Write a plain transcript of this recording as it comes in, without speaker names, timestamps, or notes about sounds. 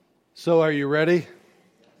So are you ready?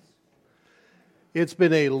 It's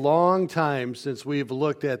been a long time since we've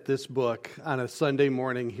looked at this book on a Sunday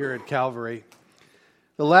morning here at Calvary.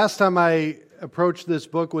 The last time I approached this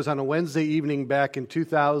book was on a Wednesday evening back in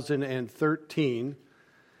 2013.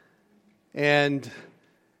 And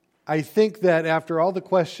I think that after all the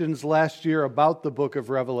questions last year about the book of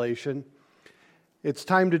Revelation, it's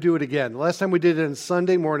time to do it again. The last time we did it on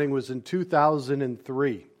Sunday morning was in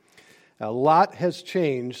 2003. A lot has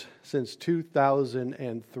changed since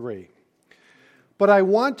 2003. But I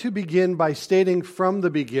want to begin by stating from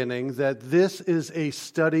the beginning that this is a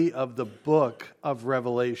study of the book of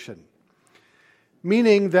Revelation,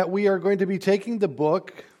 meaning that we are going to be taking the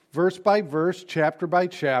book verse by verse, chapter by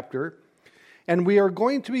chapter, and we are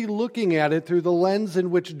going to be looking at it through the lens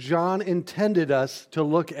in which John intended us to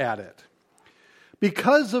look at it.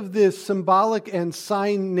 Because of this symbolic and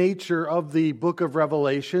sign nature of the book of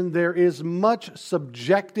Revelation, there is much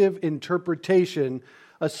subjective interpretation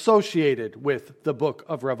associated with the book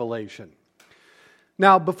of Revelation.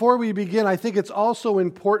 Now, before we begin, I think it's also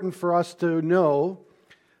important for us to know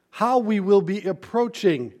how we will be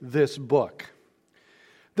approaching this book.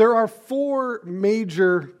 There are four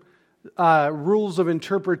major rules of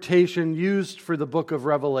interpretation used for the book of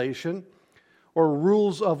Revelation, or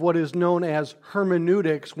rules of what is known as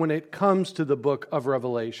hermeneutics when it comes to the book of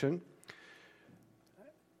Revelation.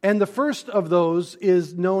 And the first of those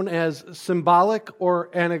is known as symbolic or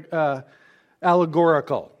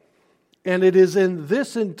allegorical. And it is in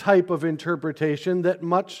this type of interpretation that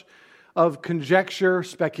much of conjecture,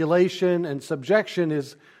 speculation, and subjection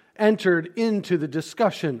is entered into the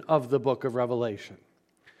discussion of the book of Revelation.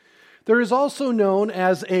 There is also known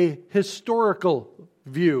as a historical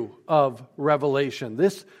view of Revelation.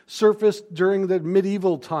 This surfaced during the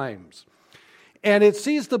medieval times. And it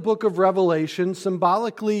sees the book of Revelation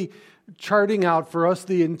symbolically charting out for us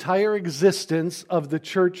the entire existence of the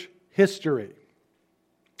church history.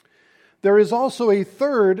 There is also a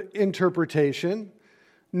third interpretation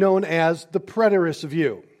known as the preterist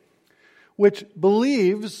view, which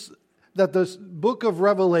believes that the book of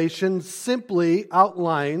Revelation simply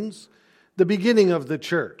outlines the beginning of the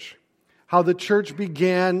church, how the church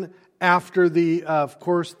began after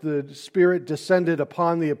the Spirit descended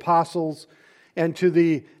upon the apostles, and to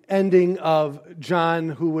the ending of John,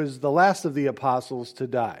 who was the last of the apostles to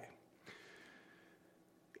die.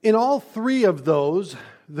 In all three of those,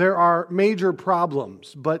 there are major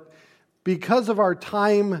problems, but because of our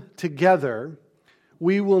time together,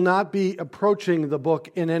 we will not be approaching the book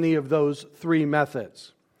in any of those three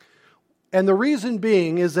methods. And the reason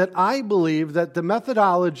being is that I believe that the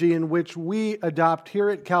methodology in which we adopt here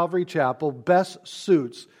at Calvary Chapel best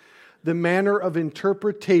suits the manner of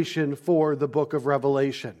interpretation for the book of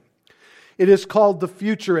Revelation. It is called the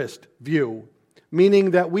futurist view,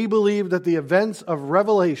 meaning that we believe that the events of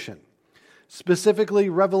Revelation, specifically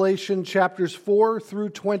Revelation chapters 4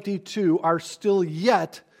 through 22, are still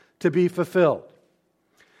yet to be fulfilled.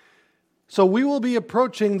 So we will be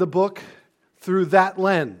approaching the book through that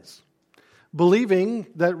lens, believing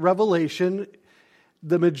that Revelation,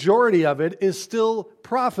 the majority of it, is still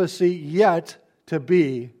prophecy yet to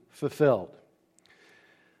be fulfilled.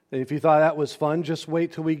 And if you thought that was fun, just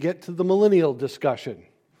wait till we get to the millennial discussion.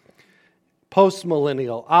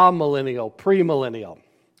 Post-millennial, amillennial, premillennial.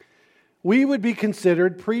 We would be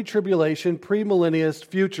considered pre-tribulation, premillennialist,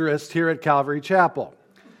 futurist here at Calvary Chapel.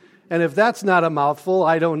 And if that's not a mouthful,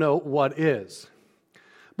 I don't know what is.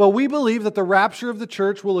 But we believe that the rapture of the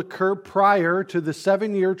church will occur prior to the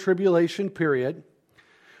 7-year tribulation period.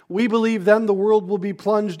 We believe then the world will be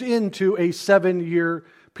plunged into a 7-year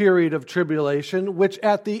period of tribulation, which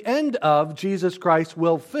at the end of, Jesus Christ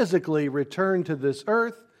will physically return to this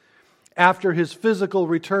earth. After his physical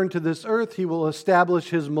return to this earth, he will establish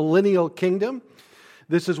his millennial kingdom.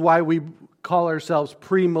 This is why we call ourselves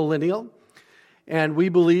premillennial. And we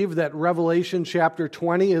believe that Revelation chapter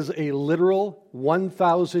 20 is a literal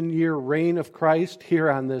 1,000-year reign of Christ here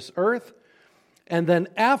on this earth. And then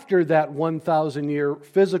after that 1,000-year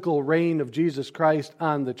physical reign of Jesus Christ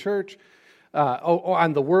on the church,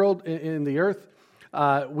 on the world, in the earth,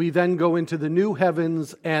 we then go into the new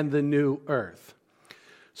heavens and the new earth.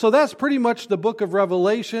 So that's pretty much the book of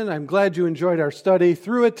Revelation. I'm glad you enjoyed our study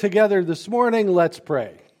through it together this morning. Let's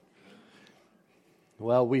pray.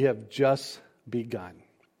 Well, we have just begun.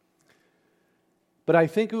 But I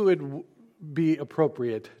think it would be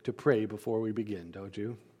appropriate to pray before we begin, don't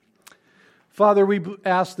you? Father, we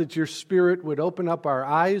ask that your Spirit would open up our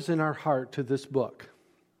eyes and our heart to this book.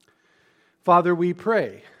 Father, we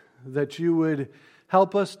pray that you would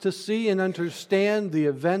help us to see and understand the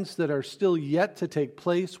events that are still yet to take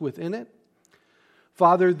place within it.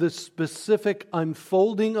 Father, the specific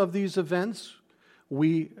unfolding of these events,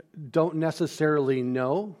 we don't necessarily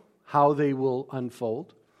know how they will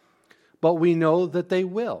unfold, but we know that they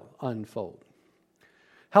will unfold.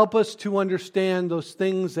 Help us to understand those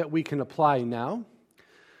things that we can apply now.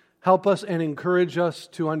 Help us and encourage us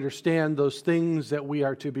to understand those things that we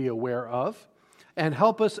are to be aware of. And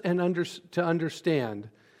help us to understand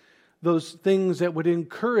those things that would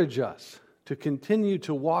encourage us to continue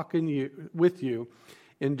to walk with you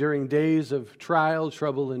during days of trial,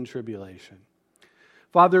 trouble, and tribulation.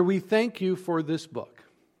 Father, we thank you for this book.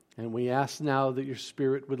 And we ask now that your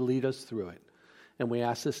Spirit would lead us through it. And we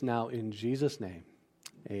ask this now in Jesus' name.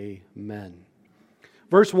 Amen.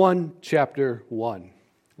 Verse 1, chapter 1.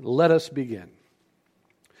 Let us begin.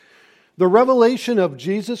 The revelation of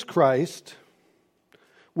Jesus Christ,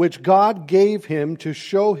 which God gave him to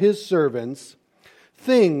show his servants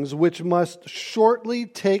things which must shortly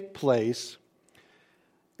take place,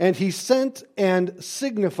 and he sent and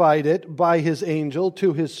signified it by his angel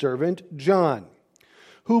to his servant John,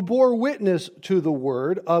 who bore witness to the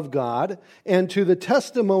word of God and to the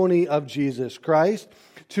testimony of Jesus Christ,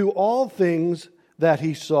 to all things that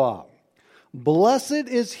he saw. Blessed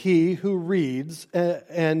is he who reads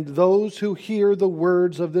and those who hear the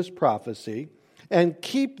words of this prophecy and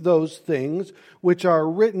keep those things which are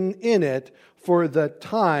written in it, for the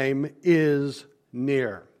time is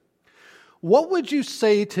near. What would you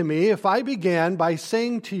say to me if I began by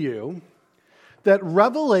saying to you that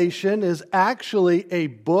Revelation is actually a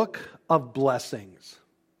book of blessings?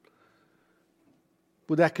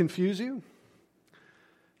 Would that confuse you?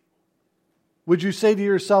 Would you say to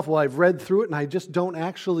yourself, well, I've read through it and I just don't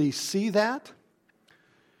actually see that?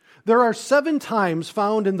 There are 7 times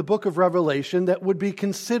found in the book of Revelation that would be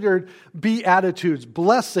considered beatitudes,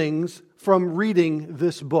 blessings from reading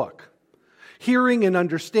this book. Hearing and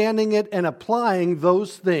understanding it and applying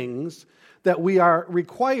those things that we are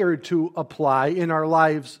required to apply in our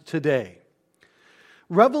lives today.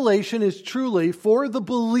 Revelation is truly, for the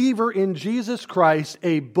believer in Jesus Christ,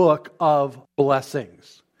 a book of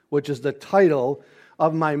blessings, which is the title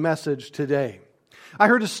of my message today. I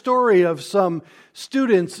heard a story of some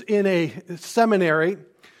students in a seminary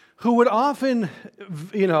who would often,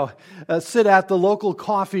 sit at the local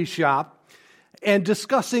coffee shop and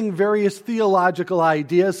discussing various theological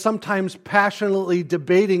ideas, sometimes passionately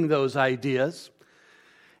debating those ideas.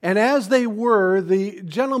 And as they were, the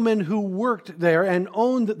gentleman who worked there and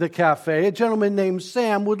owned the cafe, a gentleman named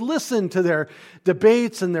Sam, would listen to their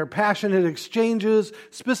debates and their passionate exchanges,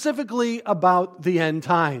 specifically about the end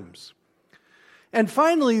times. And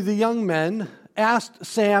finally, the young men asked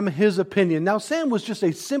Sam his opinion. Now, Sam was just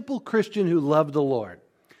a simple Christian who loved the Lord.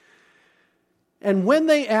 And when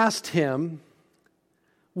they asked him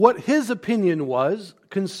what his opinion was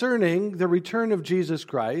concerning the return of Jesus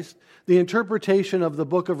Christ, the interpretation of the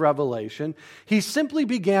book of Revelation, he simply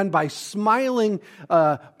began by smiling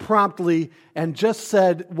promptly and just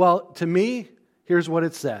said, well, to me, here's what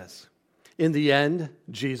it says. In the end,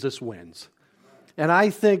 Jesus wins. And I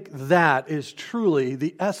think that is truly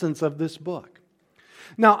the essence of this book.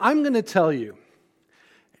 Now, I'm going to tell you,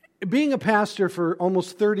 being a pastor for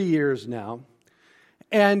almost 30 years now,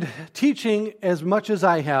 and teaching as much as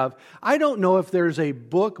I have, I don't know if there's a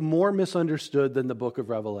book more misunderstood than the book of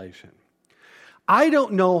Revelation. I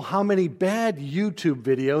don't know how many bad YouTube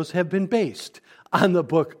videos have been based on the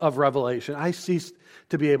book of Revelation. I cease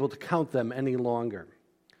to be able to count them any longer.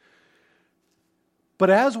 But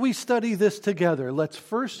as we study this together, let's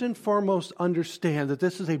first and foremost understand that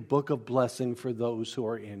this is a book of blessing for those who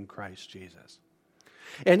are in Christ Jesus.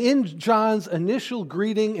 And in John's initial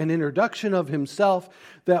greeting and introduction of himself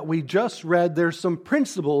that we just read, there's some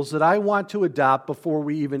principles that I want to adopt before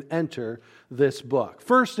we even enter this book.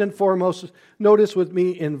 First and foremost, notice with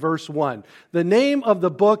me in verse 1. The name of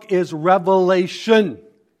the book is Revelation,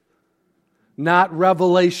 not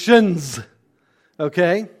Revelations.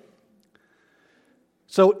 Okay?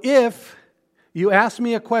 So if you ask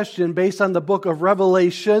me a question based on the book of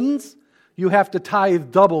Revelations, you have to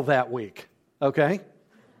tithe double that week. Okay?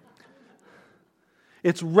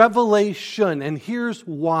 It's revelation, and here's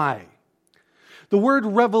why. The word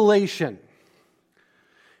revelation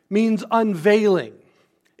means unveiling.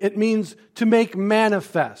 It means to make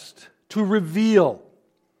manifest, to reveal.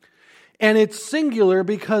 And it's singular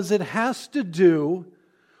because it has to do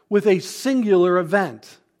with a singular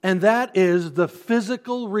event, and that is the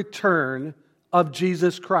physical return of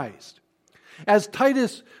Jesus Christ. As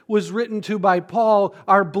Titus was written to by Paul,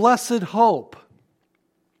 our blessed hope,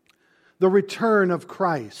 the return of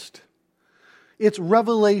Christ. It's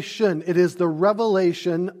revelation. It is the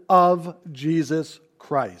revelation of Jesus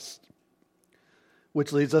Christ.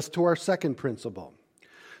 which leads us to our second principle.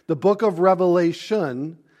 The book of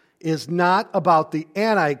Revelation is not about the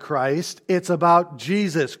Antichrist, it's about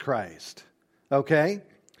Jesus Christ. Okay?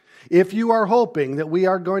 If you are hoping that we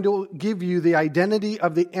are going to give you the identity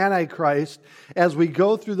of the Antichrist as we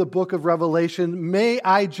go through the book of Revelation, may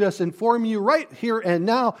I just inform you right here and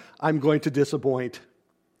now, I'm going to disappoint.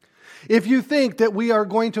 If you think that we are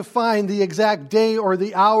going to find the exact day or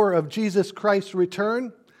the hour of Jesus Christ's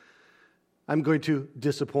return, I'm going to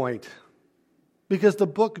disappoint. Because the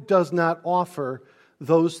book does not offer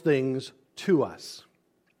those things to us.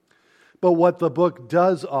 But what the book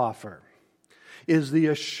does offer is the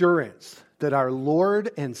assurance that our Lord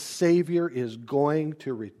and Savior is going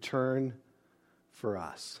to return for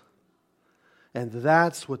us. And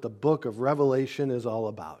that's what the book of Revelation is all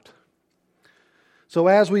about. So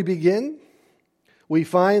as we begin, we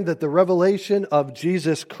find that the revelation of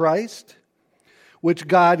Jesus Christ, which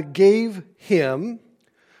God gave him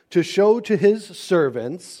to show to his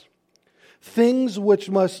servants things which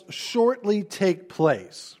must shortly take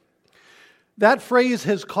place. That phrase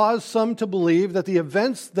has caused some to believe that the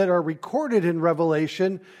events that are recorded in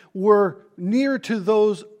Revelation were near to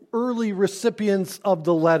those early recipients of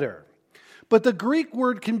the letter. But the Greek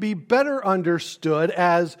word can be better understood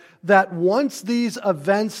as that once these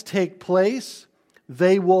events take place,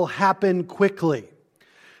 they will happen quickly.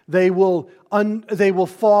 They will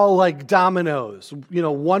fall like dominoes.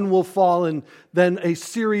 One will fall and then a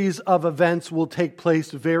series of events will take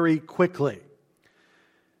place very quickly.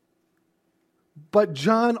 But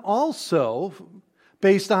John also,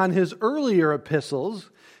 based on his earlier epistles,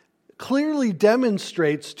 clearly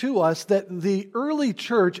demonstrates to us that the early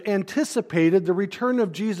church anticipated the return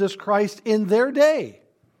of Jesus Christ in their day.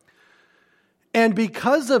 And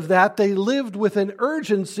because of that, they lived with an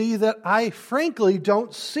urgency that I frankly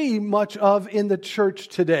don't see much of in the church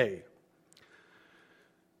today.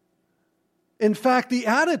 In fact, the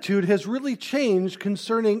attitude has really changed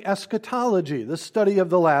concerning eschatology, the study of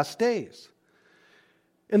the last days.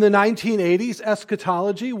 In the 1980s,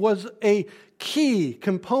 eschatology was a key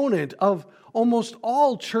component of almost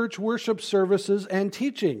all church worship services and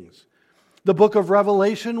teachings. The book of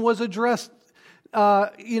Revelation was addressed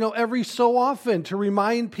every so often to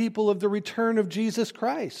remind people of the return of Jesus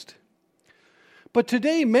Christ. But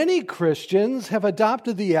today, many Christians have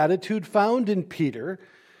adopted the attitude found in Peter,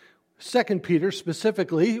 2 Peter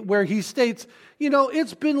specifically, where he states,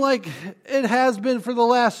 it's been like it has been for the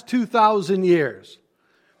last 2,000 years.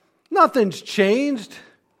 Nothing's changed.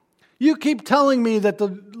 You keep telling me that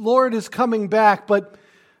the Lord is coming back, but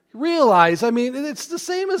realize, it's the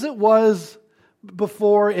same as it was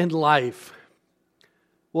before in life.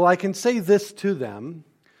 Well, I can say this to them,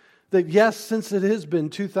 that yes, since it has been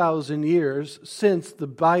 2,000 years since the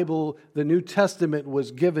Bible, the New Testament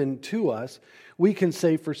was given to us, we can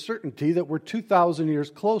say for certainty that we're 2,000 years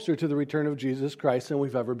closer to the return of Jesus Christ than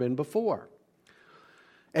we've ever been before.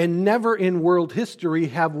 And never in world history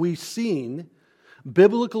have we seen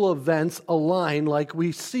biblical events align like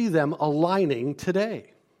we see them aligning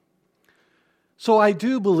today. So I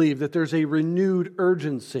do believe that there's a renewed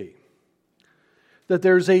urgency, that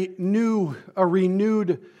there's a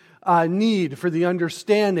renewed need for the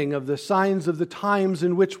understanding of the signs of the times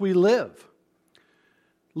in which we live,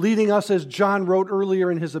 leading us, as John wrote earlier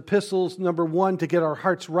in his epistles, number 1, to get our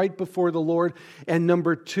hearts right before the Lord, and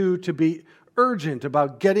number 2, to be urgent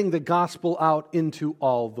about getting the gospel out into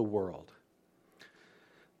all the world.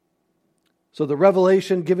 So the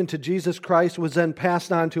revelation given to Jesus Christ was then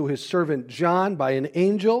passed on to his servant John by an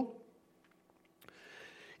angel.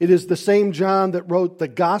 It is the same John that wrote the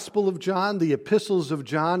Gospel of John, the epistles of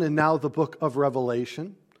John, and now the book of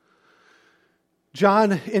Revelation.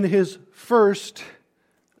 John, in his first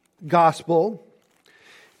gospel,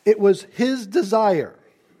 it was his desire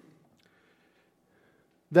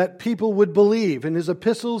that people would believe. In his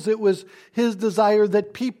epistles, it was his desire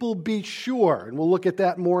that people be sure. And we'll look at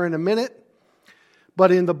that more in a minute.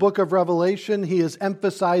 But in the book of Revelation, he is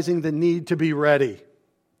emphasizing the need to be ready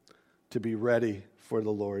for the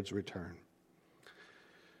Lord's return.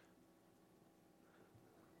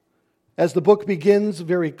 As the book begins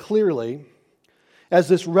very clearly, as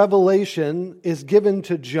this revelation is given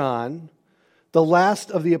to John, the last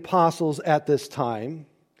of the apostles at this time,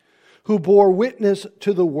 who bore witness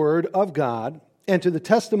to the word of God and to the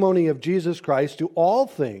testimony of Jesus Christ, to all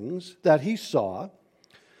things that he saw,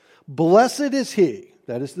 blessed is he.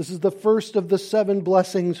 That is, this is the first of the 7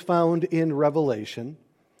 blessings found in Revelation.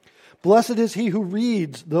 Blessed is he who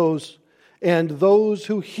reads those and those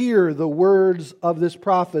who hear the words of this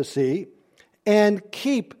prophecy and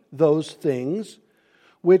keep those things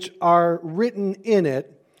which are written in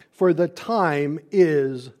it, for the time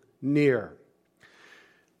is near.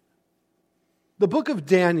 The book of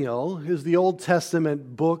Daniel is the Old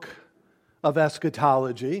Testament book of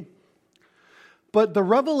eschatology. But the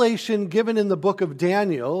revelation given in the book of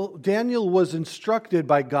Daniel was instructed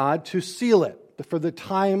by God to seal it, for the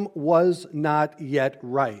time was not yet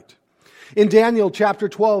right. In Daniel chapter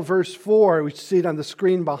 12, verse 4, we see it on the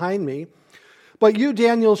screen behind me, "But you,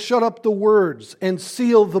 Daniel, shut up the words and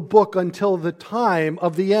seal the book until the time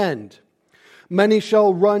of the end. Many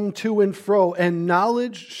shall run to and fro, and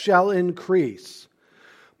knowledge shall increase."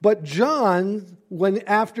 But John, when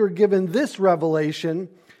after given this revelation,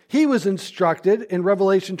 he was instructed in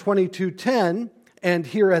Revelation 22:10, and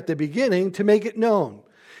here at the beginning, to make it known.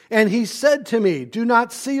 "And he said to me, 'Do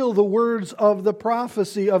not seal the words of the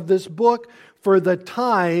prophecy of this book, for the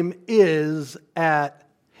time is at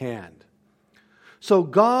hand.'" So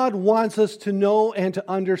God wants us to know and to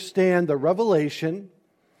understand the revelation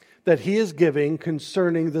that he is giving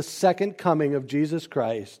concerning the second coming of Jesus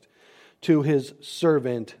Christ to his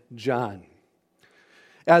servant John.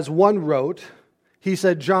 As one wrote, he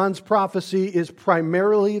said, John's prophecy is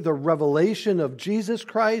primarily the revelation of Jesus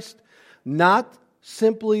Christ, not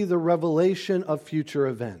simply the revelation of future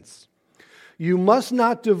events. You must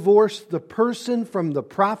not divorce the person from the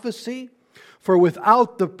prophecy, for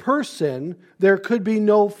without the person, there could be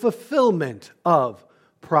no fulfillment of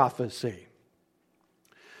prophecy.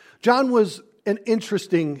 John was an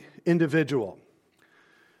interesting individual.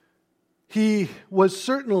 He was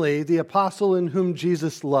certainly the apostle in whom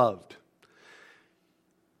Jesus loved.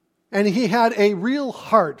 And he had a real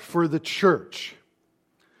heart for the church.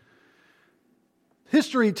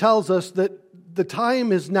 History tells us that the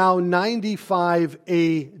time is now 95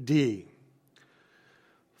 AD.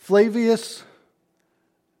 Flavius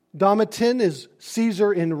Domitian is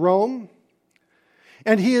Caesar in Rome,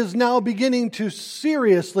 and he is now beginning to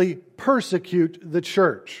seriously persecute the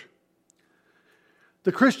church.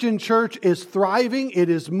 The Christian church is thriving, it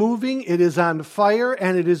is moving, it is on fire,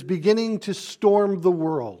 and it is beginning to storm the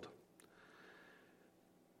world.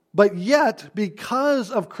 But yet,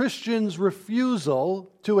 because of Christians'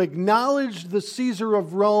 refusal to acknowledge the Caesar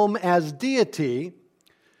of Rome as deity,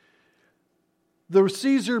 the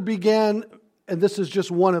Caesar began, and this is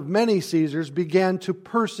just one of many Caesars, began to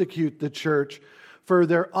persecute the church for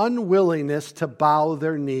their unwillingness to bow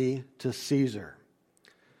their knee to Caesar.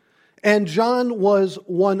 And John was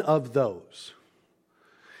one of those.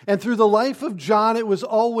 And through the life of John, it was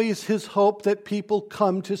always his hope that people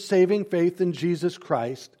come to saving faith in Jesus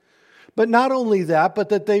Christ. But not only that, but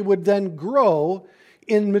that they would then grow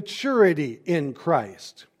in maturity in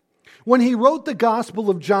Christ. When he wrote the Gospel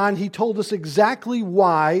of John, he told us exactly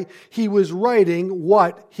why he was writing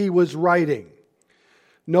what he was writing.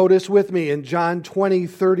 Notice with me in John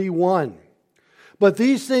 20:31. "But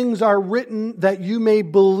these things are written that you may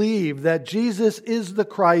believe that Jesus is the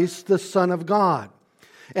Christ, the Son of God,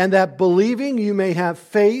 and that believing you may have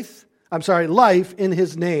life in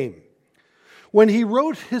his name." When he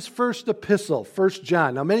wrote his first epistle, 1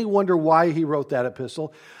 John, now many wonder why he wrote that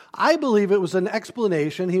epistle. I believe it was an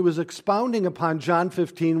explanation. He was expounding upon John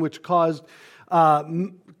 15, which caused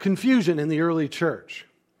confusion in the early church.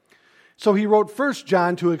 So he wrote 1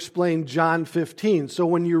 John to explain John 15. So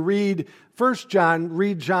when you read 1 John,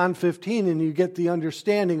 read John 15, and you get the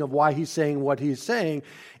understanding of why he's saying what he's saying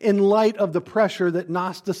in light of the pressure that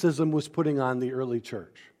Gnosticism was putting on the early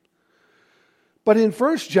church. But in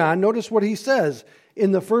 1 John, notice what he says.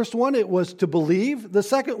 In the first one, it was to believe. The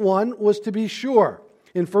second one was to be sure.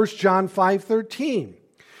 In 1 John 5:13,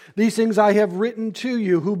 "These things I have written to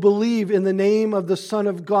you who believe in the name of the Son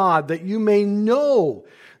of God, that you may know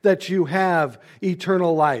that you have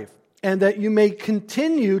eternal life, and that you may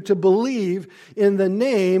continue to believe in the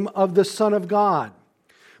name of the Son of God."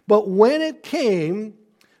 But when it came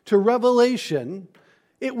to Revelation,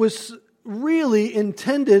 it was really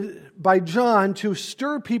intended by John to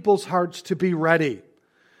stir people's hearts to be ready.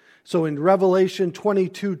 So in Revelation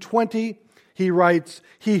 22:20, he writes,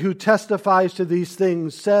 "He who testifies to these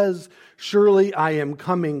things says, 'Surely I am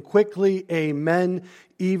coming quickly. Amen.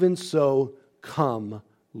 Even so, come,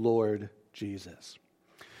 Lord Jesus.'"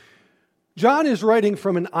 John is writing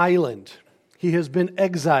from an island. He has been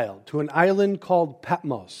exiled to an island called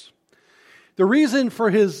Patmos. The reason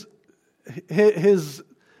for his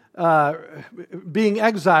being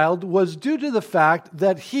exiled was due to the fact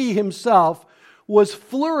that he himself was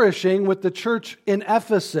flourishing with the church in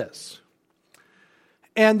Ephesus.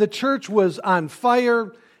 And the church was on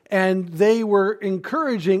fire, and they were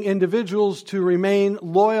encouraging individuals to remain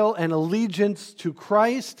loyal and allegiance to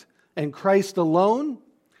Christ and Christ alone.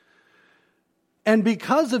 And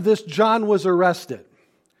because of this, John was arrested.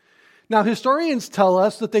 Now, historians tell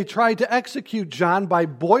us that they tried to execute John by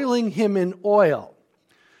boiling him in oil.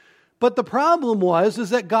 But the problem is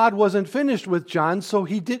that God wasn't finished with John, so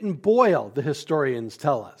he didn't boil, the historians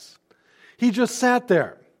tell us. He just sat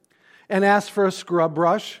there and asked for a scrub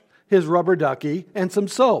brush, his rubber ducky, and some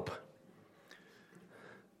soap.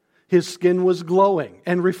 His skin was glowing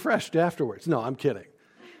and refreshed afterwards. No, I'm kidding.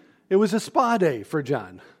 It was a spa day for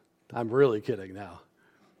John. I'm really kidding now.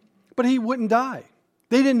 But he wouldn't die.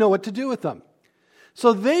 They didn't know what to do with him.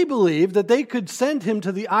 So they believed that they could send him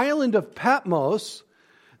to the island of Patmos,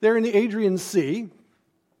 there in the Adrian Sea,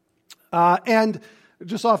 and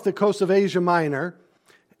just off the coast of Asia Minor.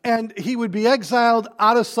 And he would be exiled,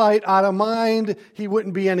 out of sight, out of mind. He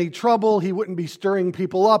wouldn't be any trouble. He wouldn't be stirring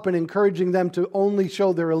people up and encouraging them to only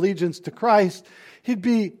show their allegiance to Christ. He'd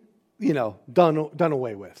be, done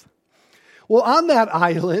away with. Well, on that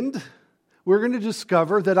island, we're going to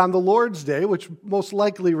discover that on the Lord's Day, which most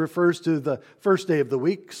likely refers to the first day of the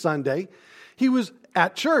week, Sunday, he was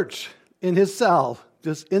at church in his cell,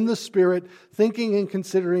 just in the Spirit, thinking and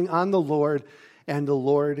considering on the Lord, and the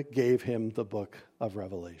Lord gave him the book of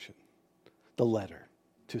Revelation, the letter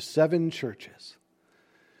to 7 churches.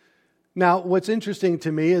 Now, what's interesting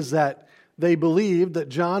to me is that they believed that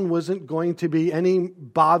John wasn't going to be any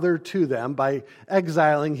bother to them by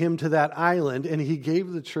exiling him to that island, and he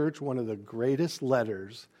gave the church one of the greatest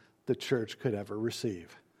letters the church could ever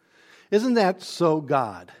receive. Isn't that so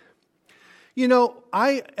God?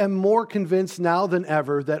 I am more convinced now than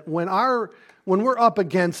ever that when we're up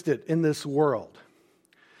against it in this world,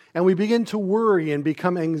 and we begin to worry and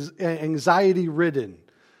become anxiety-ridden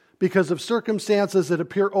because of circumstances that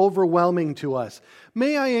appear overwhelming to us,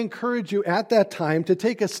 may I encourage you at that time to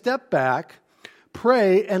take a step back,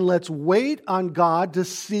 pray, and let's wait on God to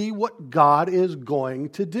see what God is going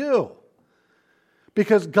to do.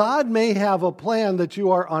 Because God may have a plan that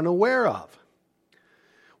you are unaware of.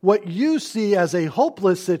 What you see as a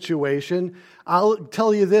hopeless situation, I'll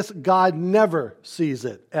tell you this, God never sees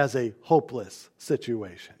it as a hopeless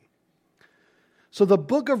situation. So the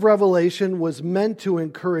book of Revelation was meant to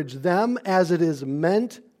encourage them as it is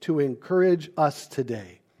meant to encourage us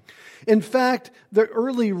today. In fact, the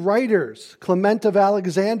early writers, Clement of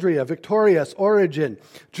Alexandria, Victorius, Origen,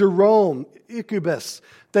 Jerome, Eusebius,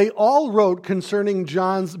 they all wrote concerning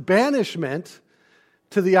John's banishment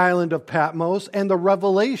to the island of Patmos and the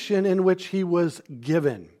revelation in which he was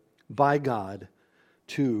given by God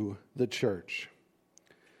to the church.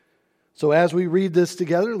 So as we read this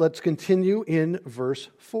together, let's continue in verse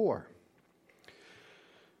 4.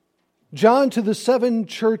 John to the 7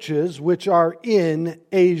 churches which are in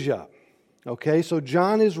Asia. Okay, so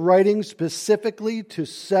John is writing specifically to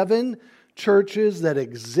 7 churches that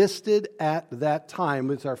existed at that time,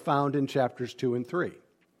 which are found in chapters 2 and 3.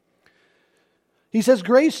 He says,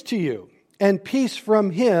 grace to you and peace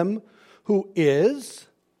from him who is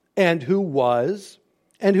and who was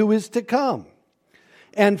and who is to come,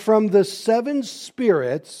 and from the 7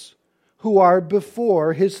 spirits who are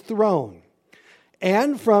before his throne,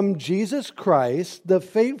 and from Jesus Christ, the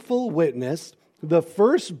faithful witness, the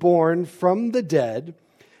firstborn from the dead,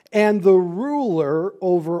 and the ruler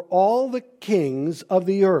over all the kings of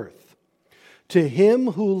the earth. To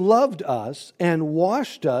him who loved us and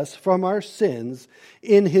washed us from our sins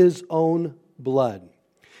in his own blood,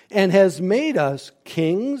 and has made us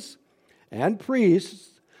kings and priests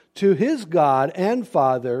to his God and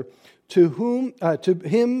Father, to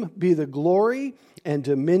him be the glory and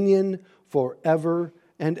dominion forever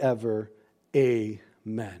and ever.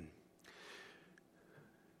 Amen.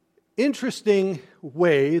 Interesting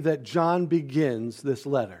way that John begins this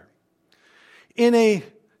letter. In a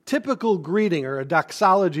typical greeting or a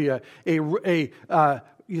doxology, a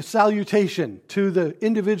salutation to the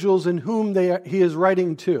individuals in whom he is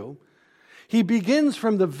writing to, he begins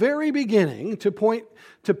from the very beginning to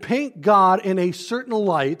paint God in a certain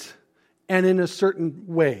light and in a certain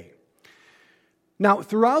way. Now,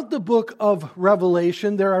 throughout the book of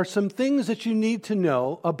Revelation, there are some things that you need to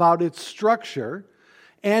know about its structure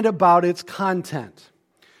and about its content.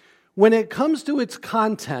 When it comes to its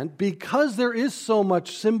content, because there is so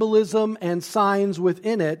much symbolism and signs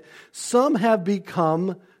within it, some have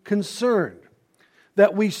become concerned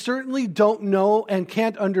that we certainly don't know and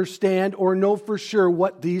can't understand or know for sure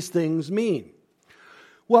what these things mean.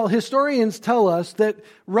 Well, historians tell us that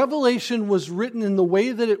Revelation was written in the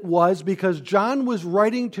way that it was because John was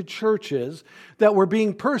writing to churches that were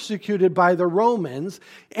being persecuted by the Romans,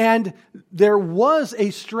 and there was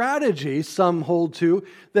a strategy, some hold to,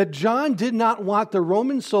 that John did not want the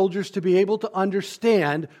Roman soldiers to be able to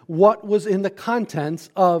understand what was in the contents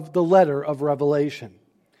of the letter of Revelation.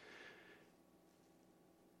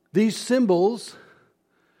 These symbols,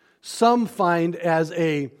 some find as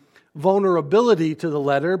a vulnerability to the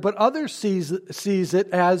letter, but others sees it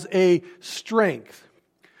as a strength,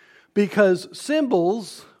 because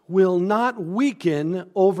symbols will not weaken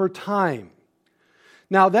over time.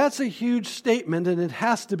 Now, that's a huge statement, and it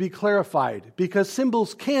has to be clarified, because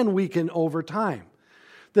symbols can weaken over time.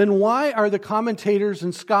 Then why are the commentators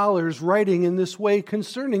and scholars writing in this way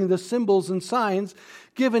concerning the symbols and signs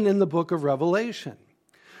given in the book of Revelation?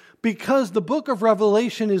 Because the book of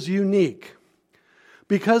Revelation is unique.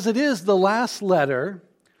 Because it is the last letter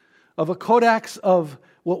of a codex of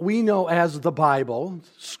what we know as the Bible,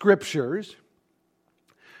 Scriptures.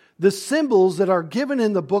 The symbols that are given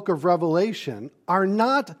in the book of Revelation are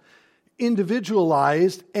not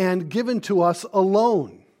individualized and given to us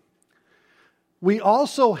alone. We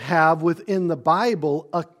also have within the Bible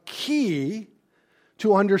a key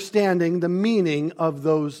to understanding the meaning of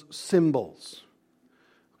those symbols.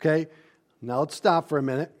 Okay, now let's stop for a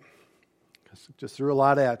minute. Just threw a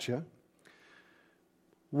lot at you.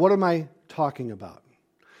 What am I talking about?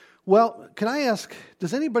 Well, can I ask,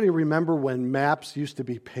 does anybody remember when maps used to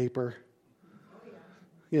be paper?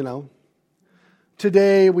 You know,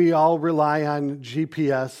 today we all rely on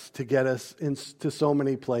GPS to get us into so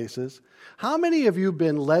many places. How many of you have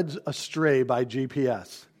been led astray by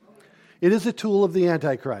GPS? It is a tool of the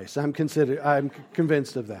Antichrist. I'm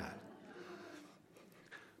convinced of that.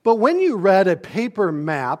 But when you read a paper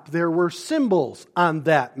map, there were symbols on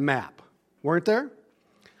that map, weren't there?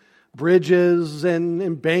 Bridges and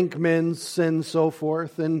embankments and so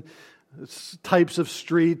forth, and types of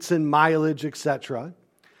streets and mileage, etc.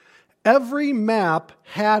 Every map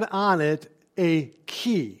had on it a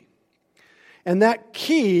key. And that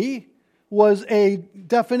key was a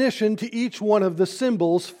definition to each one of the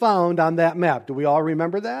symbols found on that map. Do we all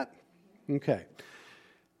remember that? Okay.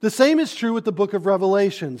 The same is true with the book of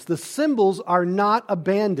Revelations. The symbols are not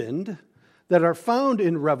abandoned that are found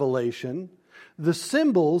in Revelation. The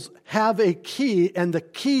symbols have a key, and the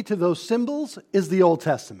key to those symbols is the Old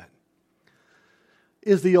Testament.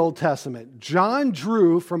 John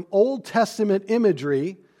drew from Old Testament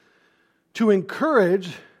imagery to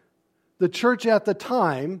encourage the church at the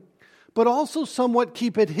time, but also somewhat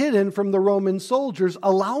keep it hidden from the Roman soldiers,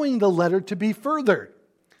 allowing the letter to be furthered.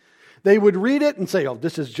 They would read it and say, oh,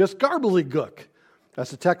 this is just gobbledygook.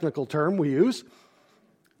 That's a technical term we use.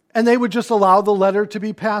 And they would just allow the letter to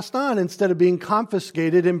be passed on instead of being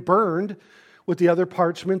confiscated and burned with the other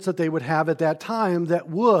parchments that they would have at that time that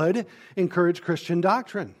would encourage Christian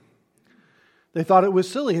doctrine. They thought it was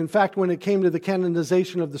silly. In fact, when it came to the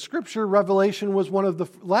canonization of the Scripture, Revelation was one of the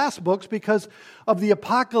last books because of the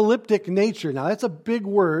apocalyptic nature. Now, that's a big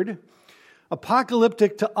word.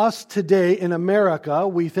 Apocalyptic to us today in America,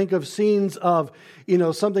 we think of scenes of,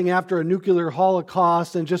 something after a nuclear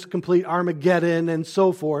holocaust and just complete Armageddon and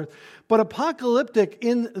so forth. But apocalyptic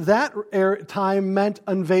in that time meant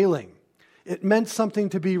unveiling. It meant something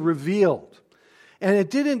to be revealed. And it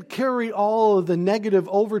didn't carry all of the negative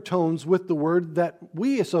overtones with the word that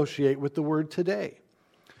we associate with the word today.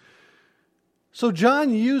 So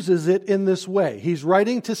John uses it in this way. He's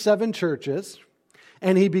writing to 7 churches,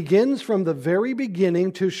 and he begins from the very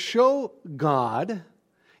beginning to show God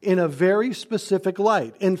in a very specific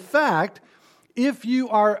light. In fact, if you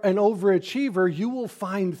are an overachiever, you will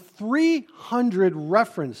find 300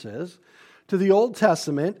 references to the Old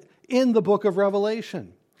Testament in the book of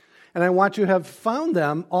Revelation. And I want you to have found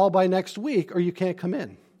them all by next week, or you can't come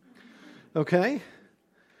in. Okay?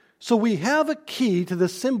 So we have a key to the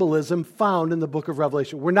symbolism found in the book of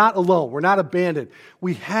Revelation. We're not alone. We're not abandoned.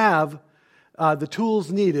 We have the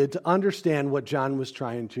tools needed to understand what John was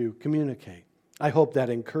trying to communicate. I hope that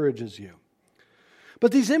encourages you.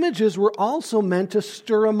 But these images were also meant to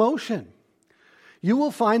stir emotion. You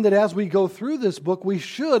will find that as we go through this book, we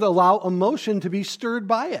should allow emotion to be stirred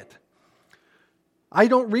by it. I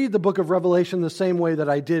don't read the book of Revelation the same way that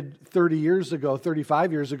I did 30 years ago,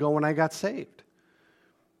 35 years ago when I got saved.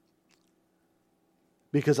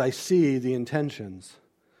 Because I see the intentions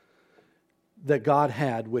that God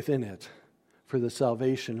had within it for the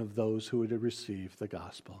salvation of those who would receive the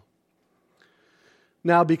gospel.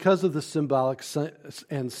 Now, because of the symbolic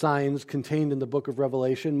and signs contained in the book of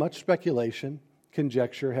Revelation, much speculation,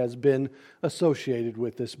 conjecture has been associated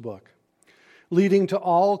with this book, leading to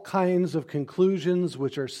all kinds of conclusions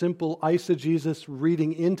which are simple eisegesis,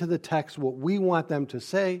 reading into the text what we want them to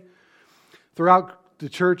say. Throughout the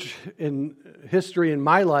church in history in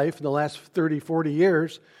my life, in the last 30, 40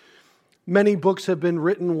 years, many books have been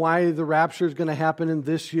written why the rapture is going to happen in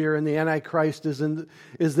this year and the Antichrist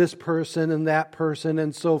is this person and that person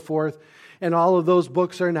and so forth. And all of those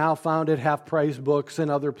books are now found at half-price books and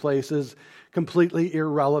other places, completely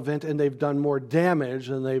irrelevant, and they've done more damage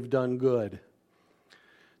than they've done good.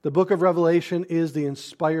 The book of Revelation is the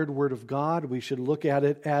inspired Word of God. We should look at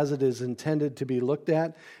it as it is intended to be looked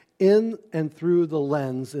at, in and through the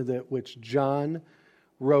lens in which John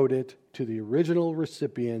wrote it to the original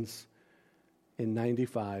recipients in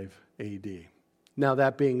 95 AD. Now,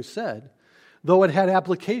 that being said, though it had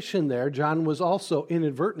application there, John was also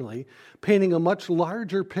inadvertently painting a much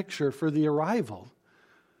larger picture for the arrival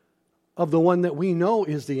of the one that we know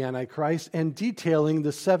is the Antichrist and detailing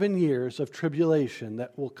the 7 years of tribulation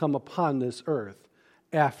that will come upon this earth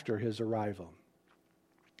after his arrival.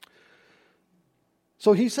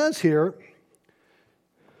 So he says here,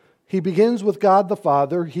 he begins with God the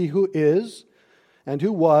Father, he who is and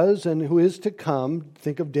who was and who is to come.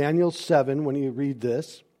 Think of Daniel 7 when you read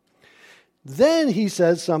this. Then he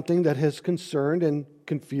says something that has concerned and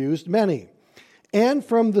confused many. And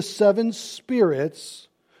from the 7 spirits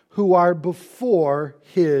who are before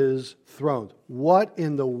his throne. What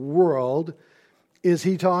in the world is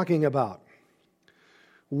he talking about?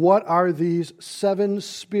 What are these 7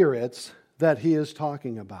 spirits that he is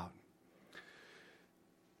talking about?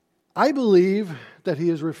 I believe that he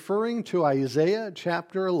is referring to Isaiah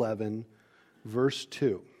chapter 11, verse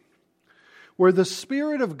 2, where the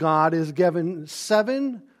Spirit of God is given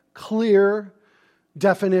 7 clear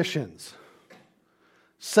definitions,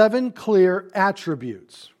 7 clear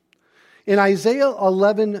attributes. In Isaiah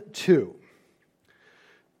 11:2,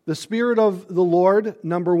 the Spirit of the Lord,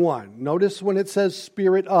 number 1. Notice when it says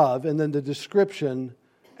Spirit of, and then the description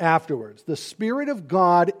afterwards. The Spirit of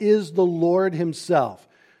God is the Lord himself,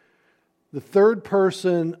 the third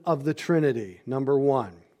person of the Trinity, number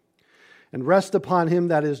 1. And rest upon him,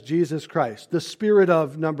 that is Jesus Christ. The Spirit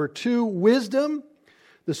of, number 2, wisdom.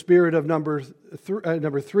 The Spirit of, number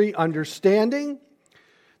 3, understanding.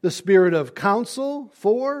 The Spirit of counsel,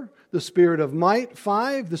 4. The Spirit of might,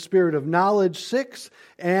 5. The Spirit of knowledge, 6.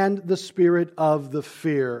 And the Spirit of the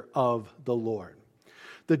fear of the Lord.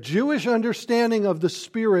 The Jewish understanding of the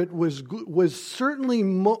Spirit was certainly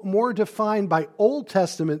more defined by Old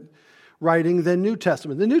Testament writing than New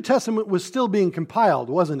Testament. The New Testament was still being compiled,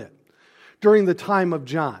 wasn't it? During the time of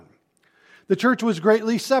John. The church was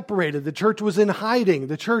greatly separated. The church was in hiding.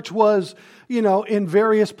 The church was, in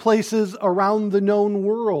various places around the known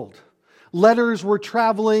world. Letters were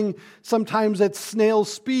traveling sometimes at snail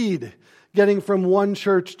speed, getting from one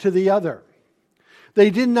church to the other. They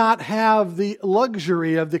did not have the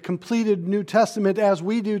luxury of the completed New Testament as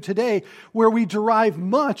we do today, where we derive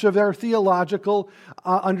much of our theological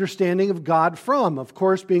understanding of God from, of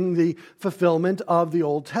course, being the fulfillment of the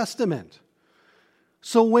Old Testament.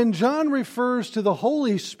 So when John refers to the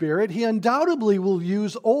Holy Spirit, he undoubtedly will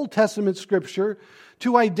use Old Testament scripture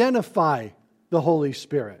to identify the Holy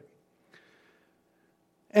Spirit.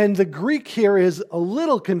 And the Greek here is a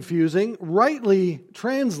little confusing, rightly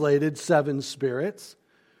translated 7 spirits,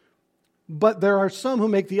 but there are some who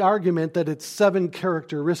make the argument that it's 7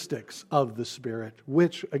 characteristics of the Spirit,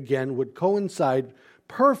 which again would coincide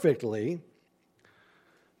perfectly,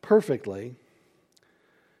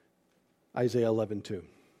 Isaiah 11:2.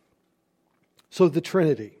 So the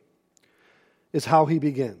Trinity is how he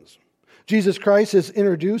begins. Jesus Christ is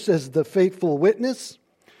introduced as the faithful witness,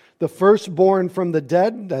 the firstborn from the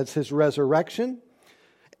dead, that's his resurrection,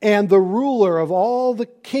 and the ruler of all the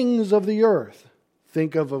kings of the earth.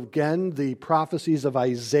 Think of, again, the prophecies of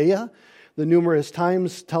Isaiah, the numerous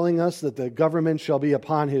times telling us that the government shall be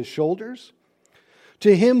upon his shoulders.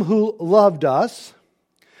 To him who loved us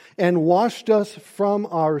and washed us from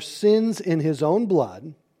our sins in his own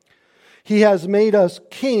blood, he has made us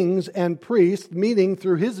kings and priests, meaning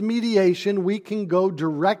through his mediation we can go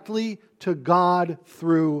directly to God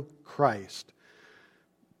through Christ.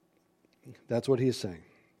 That's what he is saying.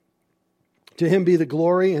 To him be the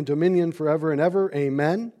glory and dominion forever and ever.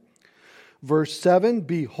 Amen. Verse 7,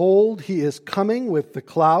 behold, he is coming with the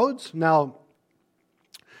clouds. Now,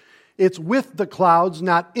 it's with the clouds,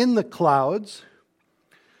 not in the clouds.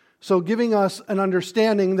 So giving us an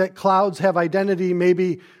understanding that clouds have identity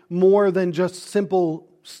maybe more than just simple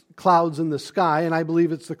clouds in the sky. And I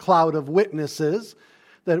believe it's the cloud of witnesses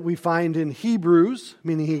that we find in Hebrews,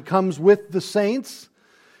 meaning he comes with the saints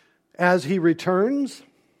as he returns.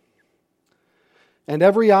 And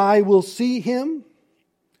every eye will see him,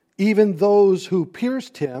 even those who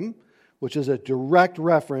pierced him, which is a direct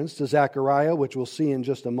reference to Zechariah, which we'll see in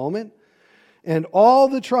just a moment. And all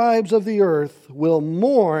the tribes of the earth will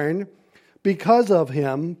mourn because of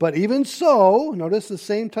him. But even so, notice the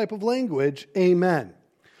same type of language, amen.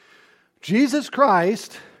 Jesus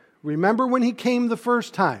Christ, remember when he came the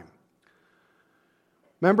first time,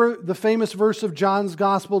 Remember the famous verse of John's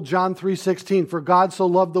Gospel, John 3:16, "For God so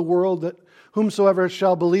loved the world that whomsoever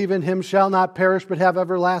shall believe in him shall not perish but have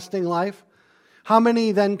everlasting life." How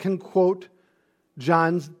many then can quote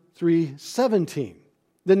John 3:17?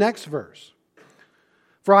 The next verse.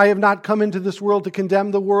 "For I have not come into this world to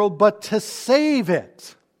condemn the world, but to save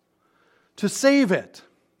it." To save it.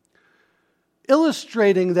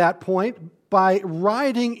 Illustrating that point by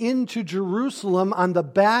riding into Jerusalem on the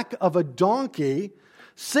back of a donkey,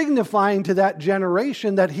 signifying to that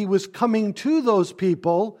generation that he was coming to those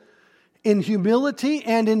people in humility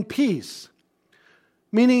and in peace.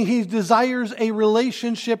 Meaning he desires a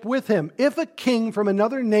relationship with him. If a king from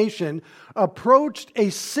another nation approached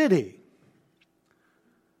a city,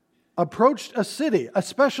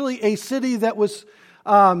 especially a city that was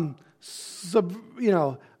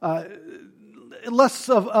less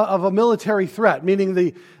of a military threat, meaning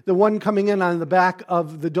the one coming in on the back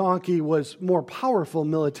of the donkey was more powerful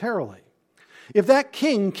militarily. If that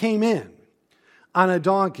king came in on a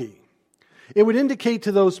donkey, it would indicate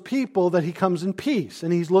to those people that he comes in peace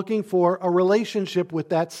and he's looking for a relationship with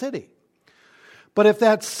that city. But if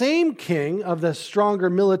that same king of the stronger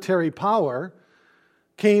military power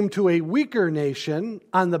came to a weaker nation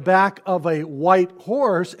on the back of a white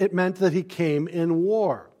horse, it meant that he came in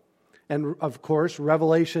war. And of course,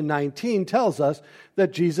 Revelation 19 tells us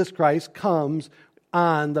that Jesus Christ comes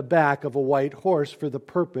on the back of a white horse for the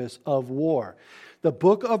purpose of war. The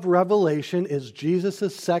book of Revelation is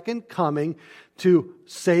Jesus' second coming to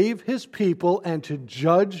save his people and to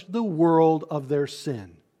judge the world of their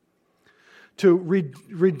sin. To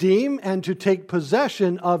redeem and to take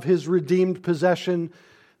possession of his redeemed possession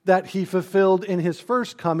that he fulfilled in his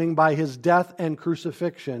first coming by his death and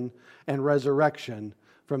crucifixion and resurrection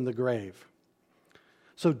from the grave.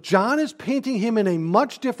 So John is painting him in a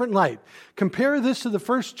much different light. Compare this to the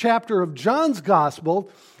first chapter of John's Gospel,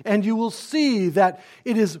 and you will see that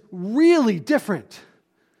it is really different.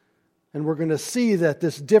 And we're going to see that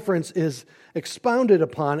this difference is expounded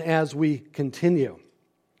upon as we continue.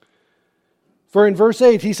 For in verse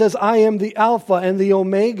 8, he says, "I am the Alpha and the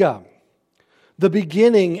Omega, the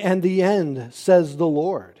beginning and the end, says the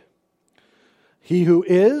Lord. He who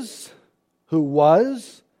is, who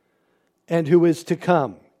was, and who is to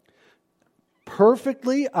come,"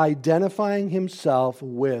 perfectly identifying himself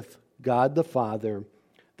with God the Father.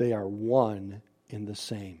 They are one in the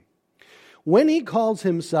same. When he calls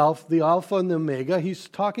himself the Alpha and the Omega, he's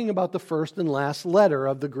talking about the first and last letter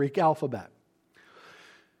of the Greek alphabet.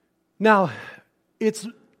 Now, it's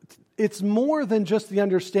more than just the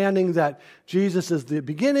understanding that Jesus is the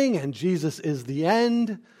beginning and Jesus is the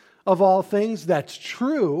end of all things. That's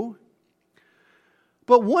true.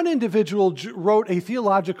 But one individual wrote a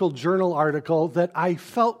theological journal article that I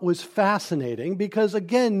felt was fascinating because,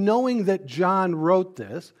 again, knowing that John wrote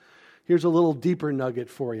this, here's a little deeper nugget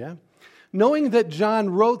for you. Knowing that John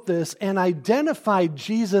wrote this and identified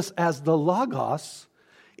Jesus as the Logos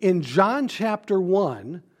in John chapter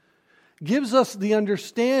 1 gives us the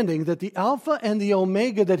understanding that the Alpha and the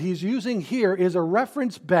Omega that he's using here is a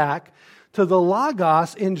reference back to the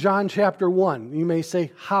Logos in John chapter 1. You may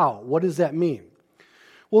say, how? What does that mean?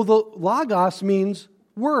 Well, the Logos means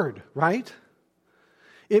word, right?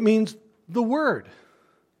 It means the word.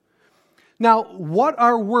 Now, what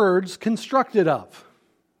are words constructed of?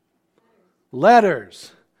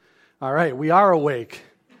 Letters. All right, we are awake.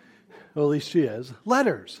 Well, at least she is.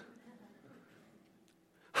 Letters.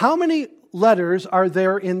 How many letters are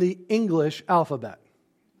there in the English alphabet?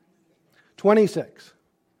 26.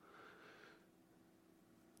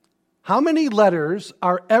 How many letters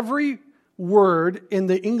are every word in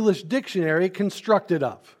the English dictionary constructed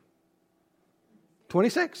of?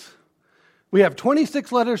 26. We have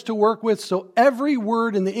 26 letters to work with, so every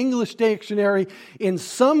word in the English dictionary in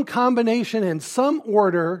some combination and some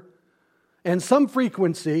order and some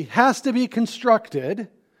frequency has to be constructed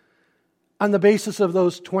on the basis of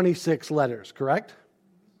those 26 letters, correct?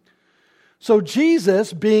 So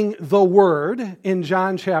Jesus, being the Word in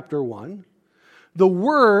John chapter 1, the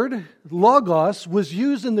word logos was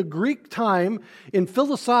used in the Greek time in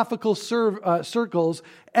philosophical circles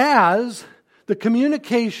as the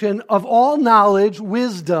communication of all knowledge,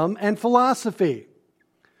 wisdom, and philosophy.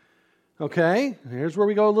 Okay, here's where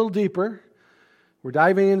we go a little deeper. We're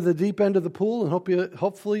diving into the deep end of the pool, and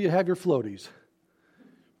hopefully you have your floaties.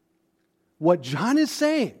 What John is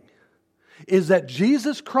saying is that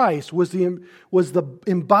Jesus Christ was the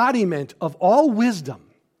embodiment of all wisdom,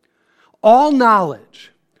 all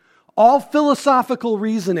knowledge, all philosophical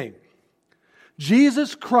reasoning.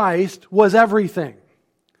 Jesus Christ was everything.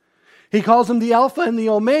 He calls him the Alpha and the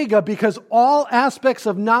Omega because all aspects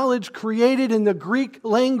of knowledge created in the Greek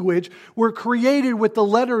language were created with the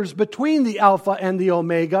letters between the Alpha and the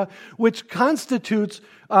Omega, which constitutes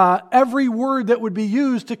every word that would be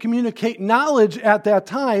used to communicate knowledge at that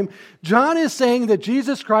time. John is saying that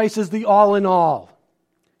Jesus Christ is the all in all.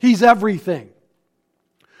 He's everything.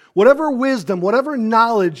 Whatever wisdom, whatever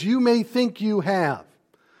knowledge you may think you have.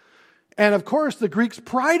 And of course, the Greeks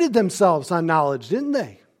prided themselves on knowledge, didn't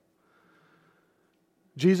they?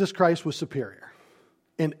 Jesus Christ was superior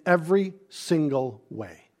in every single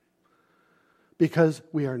way. Because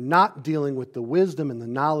we are not dealing with the wisdom and the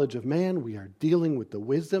knowledge of man, we are dealing with the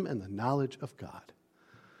wisdom and the knowledge of God.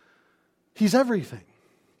 He's everything.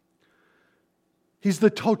 He's the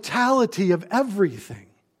totality of everything.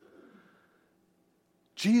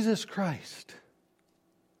 Jesus Christ,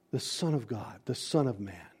 the Son of God, the Son of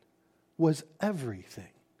Man, was everything.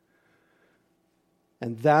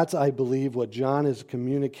 And that's, I believe, what John is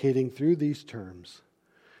communicating through these terms,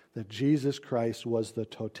 that Jesus Christ was the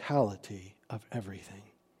totality of everything.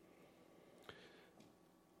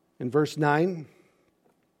 In verse 9,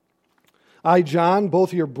 I, John,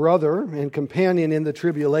 both your brother and companion in the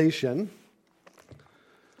tribulation,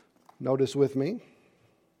 notice with me,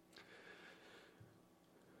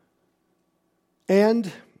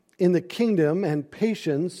 and in the kingdom and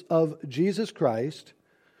patience of Jesus Christ,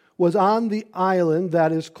 was on the island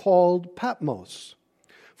that is called Patmos,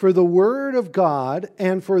 for the word of God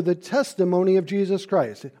and for the testimony of Jesus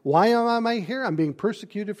Christ. Why am I here? I'm being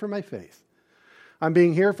persecuted for my faith. I'm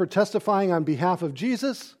being here for testifying on behalf of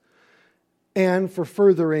Jesus and for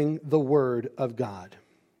furthering the word of God.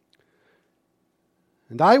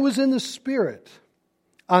 And I was in the Spirit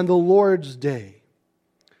on the Lord's day,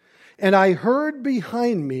 and I heard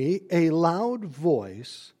behind me a loud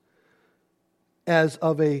voice as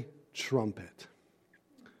of a trumpet.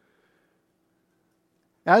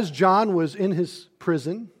 As John was in his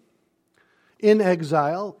prison, in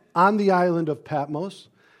exile, on the island of Patmos,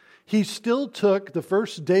 he still took the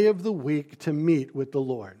first day of the week to meet with the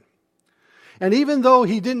Lord. And even though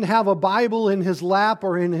he didn't have a Bible in his lap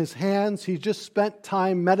or in his hands, he just spent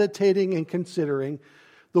time meditating and considering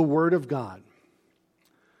the Word of God.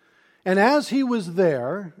 And as he was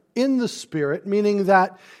there in the Spirit, meaning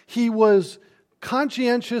that he was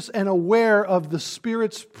conscientious and aware of the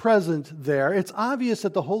Spirit's presence there, it's obvious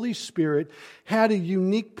that the Holy Spirit had a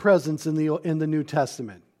unique presence in the New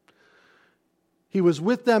Testament. He was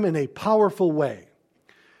with them in a powerful way.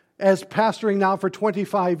 As pastoring now for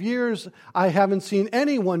 25 years, I haven't seen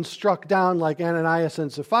anyone struck down like Ananias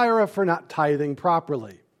and Sapphira for not tithing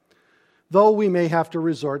properly. Though we may have to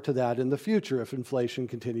resort to that in the future if inflation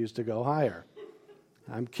continues to go higher.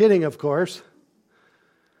 I'm kidding, of course.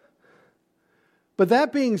 But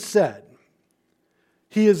that being said,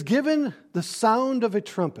 he is given the sound of a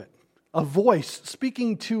trumpet, a voice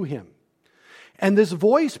speaking to him. And this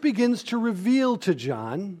voice begins to reveal to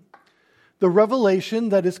John the revelation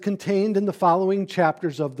that is contained in the following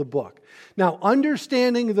chapters of the book. Now,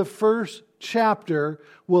 understanding the first chapter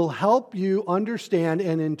will help you understand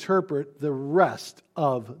and interpret the rest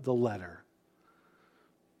of the letter.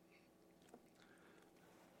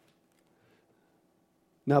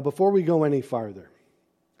 Now, before we go any farther,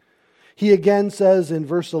 he again says in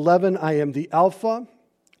verse 11, I am the Alpha,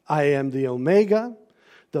 I am the Omega,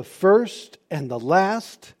 the first and the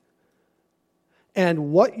last.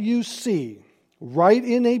 And what you see, write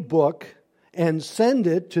in a book and send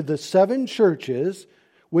it to the 7 churches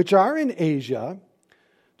which are in Asia,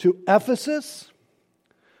 to Ephesus,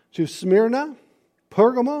 to Smyrna,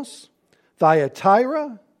 Pergamos,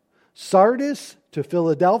 Thyatira, Sardis, to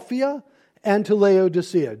Philadelphia, and to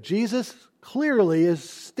Laodicea. Jesus clearly is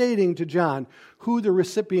stating to John who the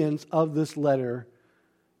recipients of this letter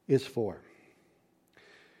is for.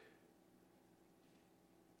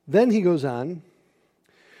 Then he goes on,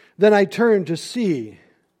 then I turned to see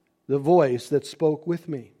the voice that spoke with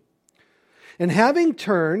me. And having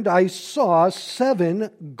turned, I saw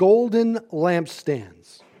 7 golden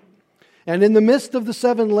lampstands. And in the midst of the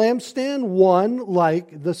 7 lampstands, one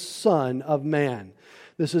like the Son of Man.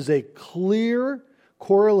 This is a clear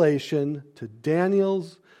correlation to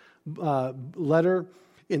Daniel's letter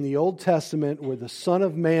in the Old Testament where the Son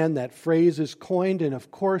of Man, that phrase is coined. And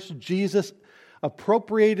of course, Jesus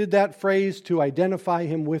appropriated that phrase to identify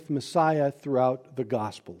him with Messiah throughout the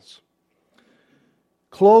Gospels.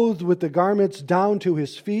 Clothed with the garments down to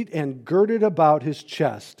his feet and girded about his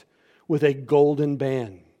chest with a golden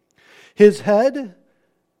band. His head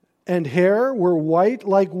and hair were white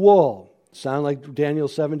like wool. Sound like Daniel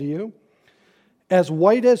 7 to you? As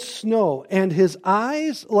white as snow, and his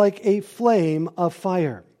eyes like a flame of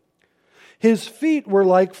fire. His feet were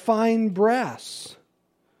like fine brass,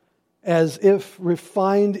 as if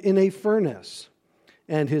refined in a furnace,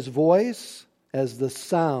 and his voice as the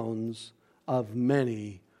sounds of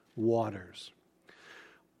many waters.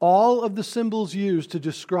 All of the symbols used to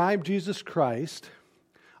describe Jesus Christ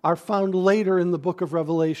are found later in the book of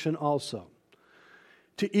Revelation also.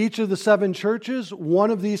 To each of the 7 churches, one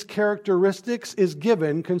of these characteristics is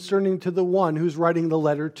given concerning to the one who's writing the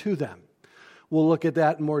letter to them. We'll look at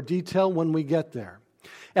that in more detail when we get there.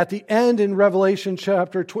 At the end in Revelation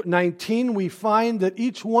chapter 19, we find that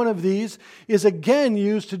each one of these is again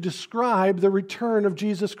used to describe the return of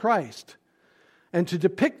Jesus Christ and to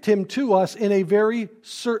depict him to us in a very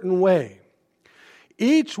certain way.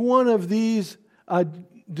 Each one of these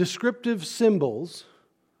descriptive symbols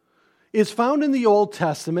is found in the Old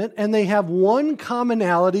Testament, and they have one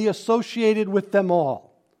commonality associated with them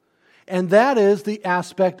all, and that is the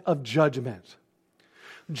aspect of judgment.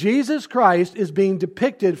 Jesus Christ is being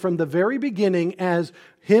depicted from the very beginning as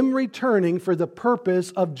him returning for the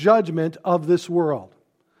purpose of judgment of this world.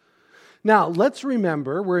 Now, let's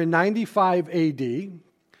remember, we're in 95 AD,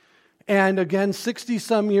 and again,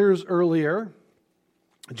 60-some years earlier,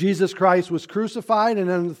 Jesus Christ was crucified and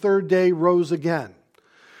on the third day rose again.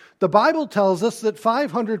 The Bible tells us that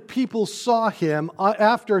 500 people saw him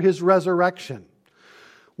after his resurrection.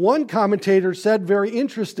 One commentator said very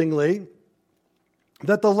interestingly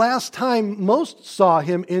that the last time most saw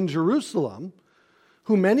him in Jerusalem,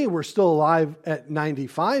 who many were still alive at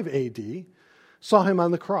 95 AD, saw him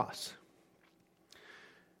on the cross.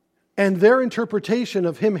 And their interpretation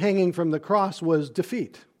of him hanging from the cross was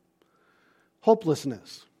defeat,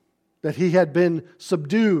 hopelessness, that he had been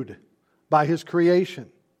subdued by his creation.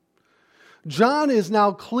 John is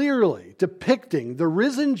now clearly depicting the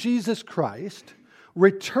risen Jesus Christ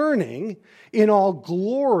returning in all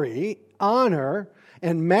glory, honor,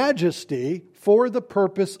 and majesty for the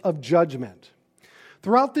purpose of judgment.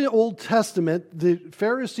 Throughout the Old Testament, the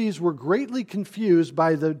Pharisees were greatly confused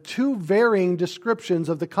by the 2 varying descriptions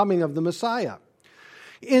of the coming of the Messiah.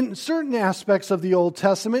 In certain aspects of the Old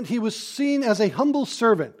Testament, he was seen as a humble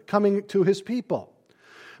servant coming to his people.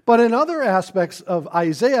 But in other aspects of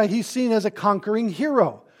Isaiah, he's seen as a conquering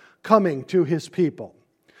hero coming to his people.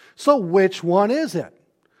 So which one is it?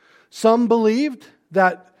 Some believed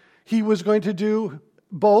that he was going to do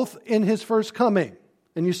both in his first coming.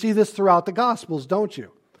 And you see this throughout the Gospels, don't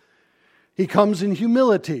you? He comes in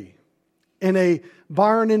humility in a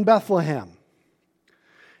barn in Bethlehem.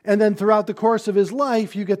 And then throughout the course of his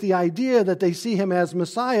life, you get the idea that they see him as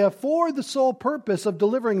Messiah for the sole purpose of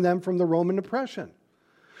delivering them from the Roman oppression.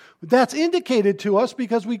 That's indicated to us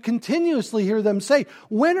because we continuously hear them say,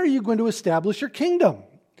 when are you going to establish your kingdom?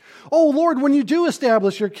 Oh, Lord, when you do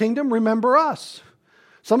establish your kingdom, remember us.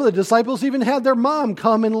 Some of the disciples even had their mom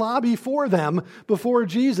come and lobby for them before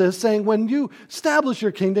Jesus, saying, when you establish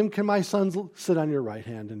your kingdom, can my sons sit on your right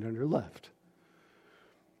hand and on your left?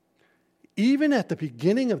 Even at the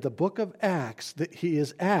beginning of the book of Acts, that he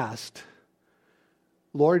is asked,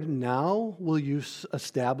 Lord, now will you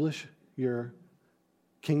establish your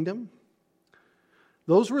kingdom?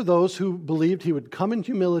 Those were those who believed he would come in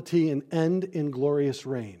humility and end in glorious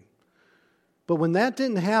reign. But when that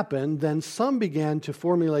didn't happen, then some began to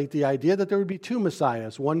formulate the idea that there would be 2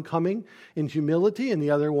 messiahs, one coming in humility and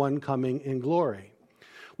the other one coming in glory.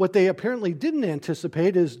 What they apparently didn't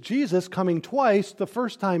anticipate is Jesus coming twice, the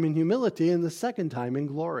first time in humility and the second time in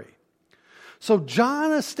glory. So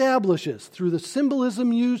John establishes, through the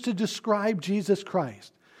symbolism used to describe Jesus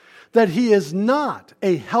Christ, that he is not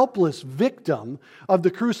a helpless victim of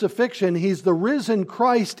the crucifixion. He's the risen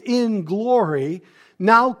Christ in glory,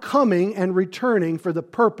 now coming and returning for the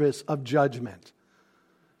purpose of judgment.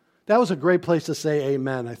 That was a great place to say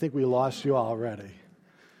amen. I think we lost you already.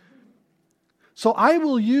 So I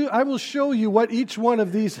will show you what each one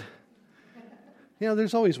of these...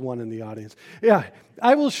 there's always one in the audience. Yeah,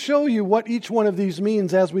 I will show you what each one of these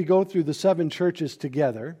means as we go through the 7 churches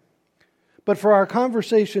together. But for our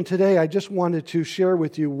conversation today, I just wanted to share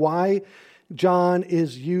with you why John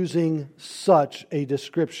is using such a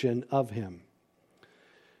description of him.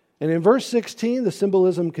 And in verse 16, the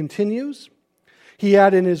symbolism continues. He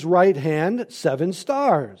had in his right hand 7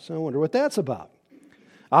 stars. I wonder what that's about.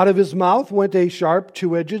 Out of his mouth went a sharp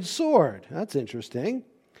 2-edged sword. That's interesting.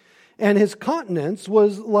 And his countenance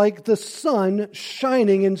was like the sun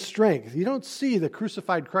shining in strength. You don't see the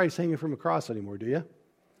crucified Christ hanging from a cross anymore, do you?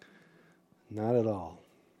 Not at all.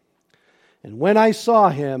 And when I saw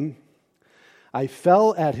him, I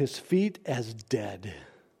fell at his feet as dead.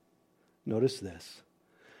 Notice this.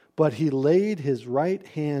 But he laid his right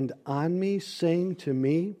hand on me, saying to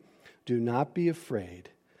me, do not be afraid.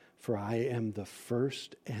 for I am the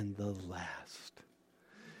first and the last.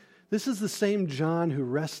 This is the same John who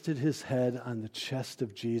rested his head on the chest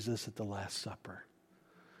of Jesus at the Last Supper.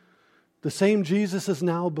 The same Jesus is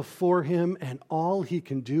now before him, and all he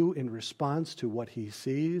can do in response to what he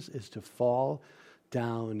sees is to fall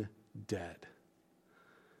down dead.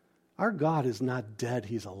 Our God is not dead,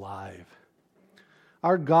 he's alive.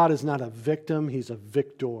 Our God is not a victim, he's a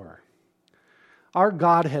victor. Our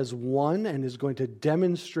God has won and is going to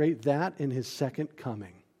demonstrate that in his second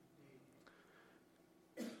coming.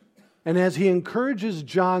 And as he encourages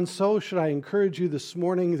John, so should I encourage you this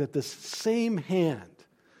morning that the same hand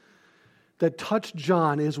that touched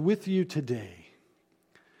John is with you today.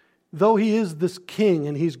 Though he is this king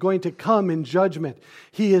and he's going to come in judgment,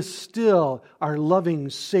 he is still our loving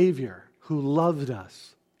Savior who loved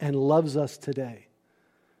us and loves us today.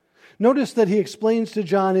 Notice that he explains to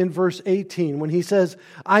John in verse 18 when he says,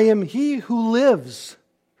 I am he who lives.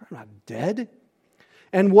 I'm not dead.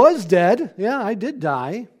 And was dead. Yeah, I did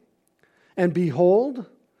die. And behold,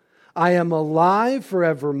 I am alive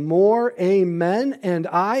forevermore. Amen. And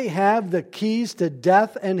I have the keys to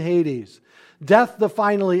death and Hades. Death, the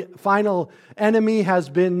final enemy, has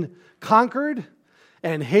been conquered,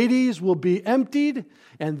 and Hades will be emptied,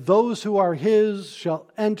 and those who are his shall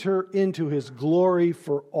enter into his glory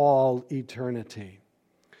for all eternity.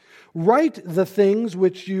 Write the things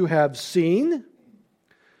which you have seen,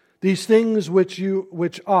 these things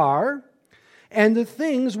which are, and the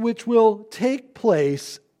things which will take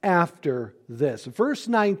place after this. Verse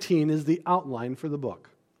 19 is the outline for the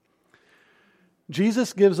book.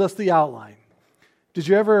 Jesus gives us the outline. Did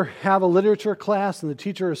you ever have a literature class and the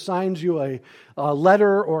teacher assigns you a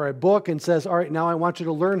letter or a book and says, all right, now I want you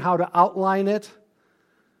to learn how to outline it?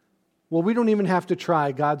 Well, we don't even have to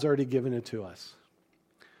try. God's already given it to us.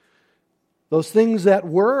 Those things that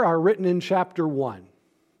are written in chapter 1.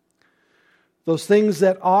 Those things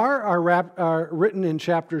that are written in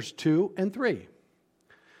chapters 2 and 3.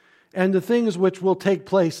 And the things which will take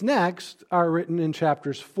place next are written in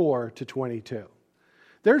chapters 4 to 22.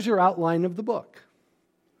 There's your outline of the book.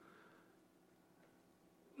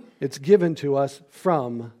 It's given to us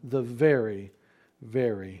from the very,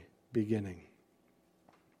 very beginning.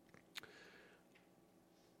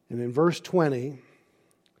 And in verse 20,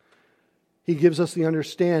 he gives us the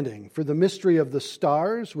understanding. For the mystery of the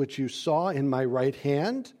stars, which you saw in my right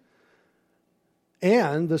hand,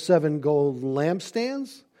 and the 7 golden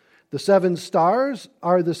lampstands, the 7 stars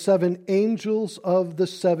are the 7 angels of the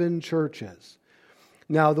 7 churches.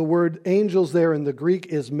 Now, the word angels there in the Greek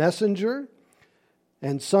is messenger,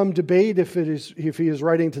 and some debate if he is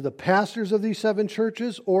writing to the pastors of these 7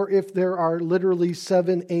 churches or if there are literally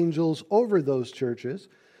 7 angels over those churches.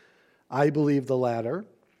 I believe the latter.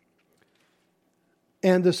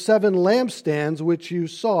 And the 7 lampstands which you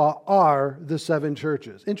saw are the 7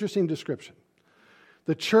 churches. Interesting description.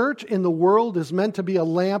 The church in the world is meant to be a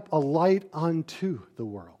lamp, a light unto the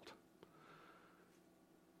world.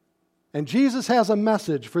 And Jesus has a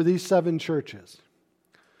message for these 7 churches.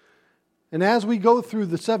 And as we go through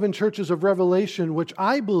the 7 churches of Revelation, which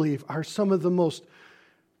I believe are some of the most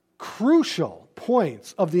crucial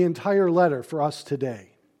points of the entire letter for us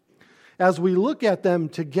today, as we look at them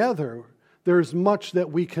together, there's much that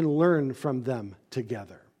we can learn from them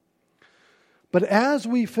together. But as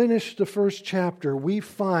we finish the first chapter, we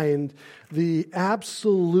find the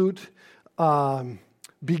absolute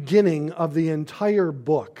beginning of the entire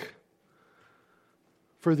book.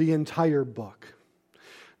 For the entire book.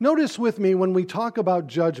 Notice with me when we talk about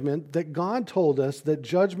judgment that God told us that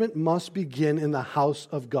judgment must begin in the house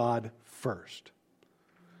of God first.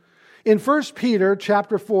 In 1 Peter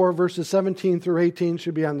chapter 4, verses 17 through 18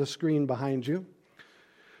 should be on the screen behind you.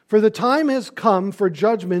 For the time has come for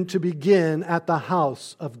judgment to begin at the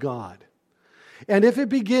house of God. And if it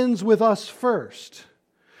begins with us first,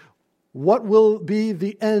 what will be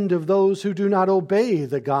the end of those who do not obey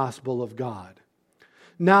the gospel of God?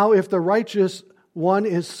 Now, if the righteous one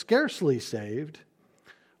is scarcely saved,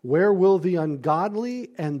 where will the ungodly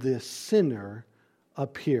and the sinner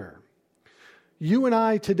appear? You and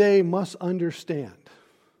I today must understand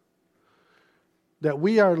that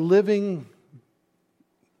we are living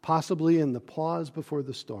possibly in the pause before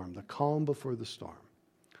the storm, the calm before the storm.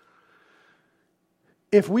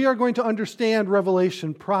 If we are going to understand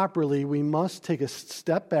Revelation properly, we must take a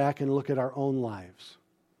step back and look at our own lives.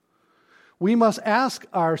 We must ask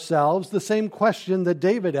ourselves the same question that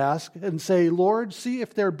David asked and say, Lord, see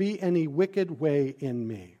if there be any wicked way in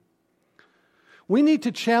me. We need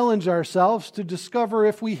to challenge ourselves to discover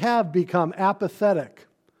if we have become apathetic,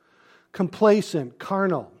 complacent,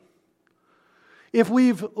 carnal. If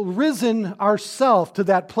we've risen ourselves to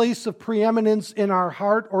that place of preeminence in our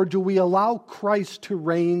heart, or do we allow Christ to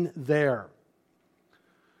reign there?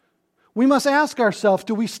 We must ask ourselves,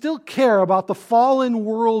 do we still care about the fallen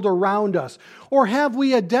world around us? Or have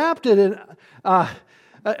we adapted an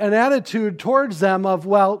attitude towards them of,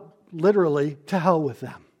 well, literally, to hell with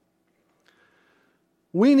them?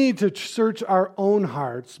 We need to search our own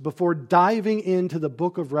hearts before diving into the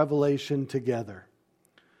book of Revelation together.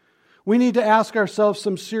 We need to ask ourselves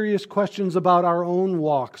some serious questions about our own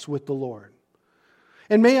walks with the Lord.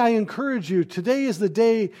 And may I encourage you, today is the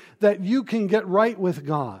day that you can get right with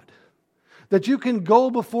God. That you can go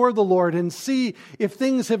before the Lord and see if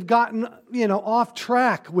things have gotten, off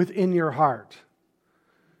track within your heart.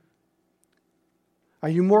 Are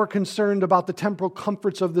you more concerned about the temporal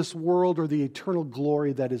comforts of this world or the eternal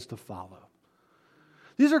glory that is to follow?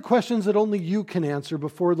 These are questions that only you can answer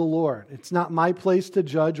before the Lord. It's not my place to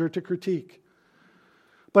judge or to critique.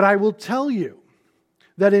 But I will tell you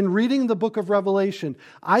that in reading the book of Revelation,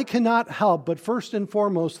 I cannot help but first and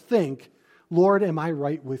foremost think, Lord, am I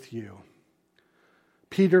right with you?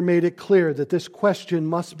 Peter made it clear that this question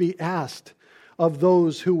must be asked of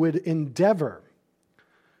those who would endeavor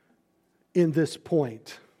in this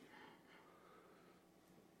point.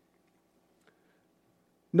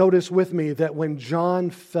 Notice with me that when John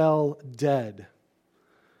fell dead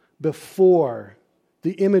before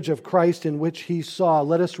the image of Christ in which he saw,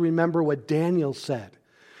 let us remember what Daniel said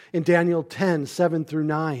in Daniel 10, 7 through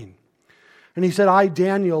 9. And he said, I,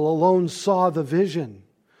 Daniel, alone saw the vision,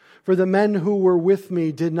 for the men who were with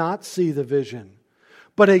me did not see the vision.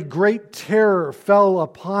 But a great terror fell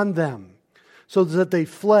upon them, so that they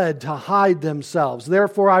fled to hide themselves.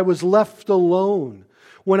 Therefore I was left alone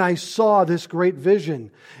when I saw this great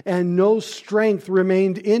vision, and no strength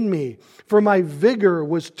remained in me, for my vigor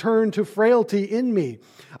was turned to frailty in me,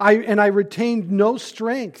 and I retained no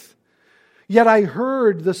strength. Yet I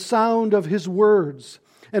heard the sound of his words,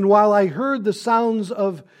 and while I heard the sounds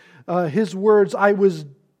of his words, I was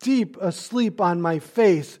deep asleep on my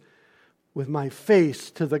face, with my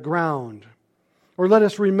face to the ground. Or let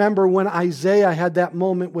us remember when Isaiah had that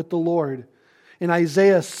moment with the Lord in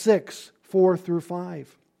Isaiah 6, 4 through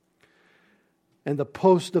 5. And the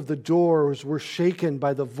posts of the doors were shaken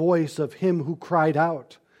by the voice of him who cried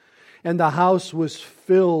out, and the house was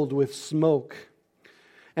filled with smoke.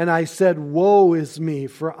 And I said, woe is me,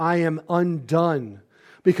 for I am undone,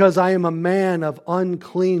 because I am a man of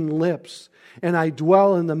unclean lips, and I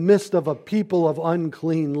dwell in the midst of a people of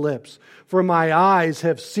unclean lips. For my eyes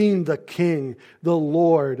have seen the King, the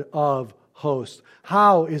Lord of hosts.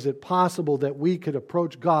 How is it possible that we could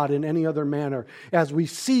approach God in any other manner as we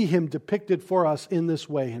see him depicted for us in this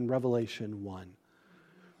way in Revelation 1?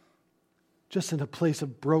 Just in a place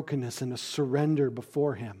of brokenness and a surrender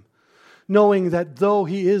before him, knowing that though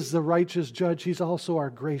he is the righteous judge, he's also our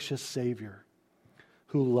gracious Savior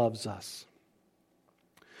who loves us.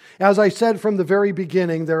 As I said from the very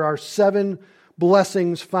beginning, there are 7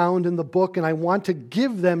 blessings found in the book, and I want to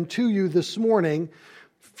give them to you this morning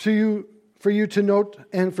for you to note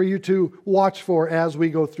and for you to watch for as we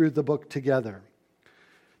go through the book together.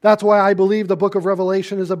 That's why I believe the book of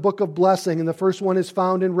Revelation is a book of blessing, and the first one is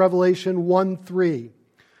found in Revelation 1:3.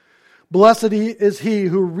 Blessed is he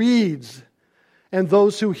who reads and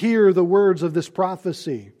those who hear the words of this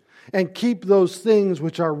prophecy and keep those things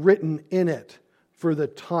which are written in it, for the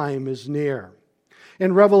time is near.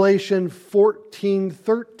 In Revelation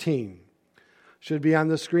 14:13, should be on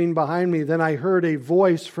the screen behind me, then I heard a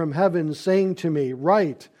voice from heaven saying to me,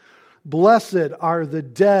 write, blessed are the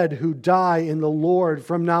dead who die in the Lord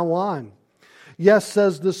from now on. Yes,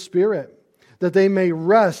 says the Spirit, that they may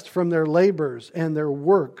rest from their labors and their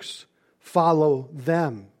works follow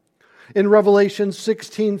them. In Revelation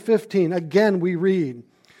 16:15, again we read,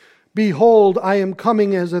 behold, I am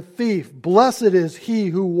coming as a thief. Blessed is he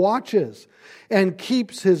who watches and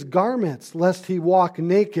keeps his garments, lest he walk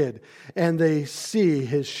naked and they see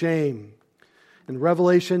his shame. In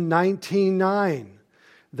Revelation 19:9,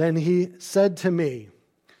 then he said to me,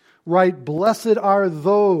 write, blessed are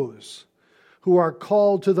those who are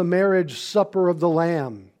called to the marriage supper of the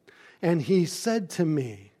Lamb. And he said to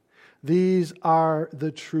me, these are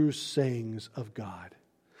the true sayings of God.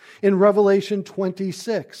 In Revelation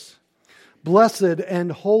 26, blessed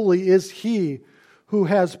and holy is he who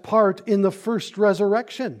has part in the first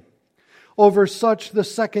resurrection. Over such the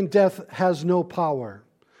second death has no power,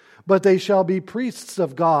 but they shall be priests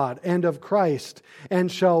of God and of Christ, and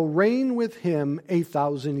shall reign with him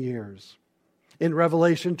 1,000 years. In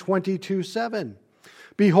Revelation 22:7,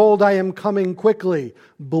 behold, I am coming quickly.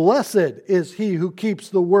 Blessed is he who keeps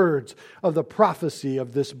the words of the prophecy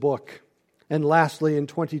of this book. And lastly, in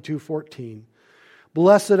 22:14,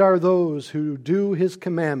 blessed are those who do his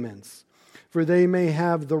commandments, for they may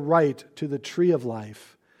have the right to the tree of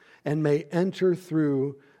life and may enter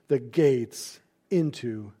through the gates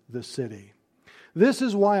into the city. This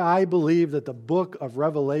is why I believe that the book of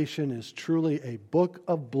Revelation is truly a book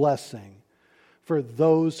of blessing for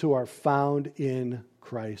those who are found in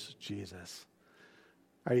Christ Jesus.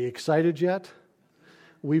 Are you excited yet?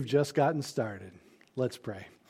 We've just gotten started. Let's pray.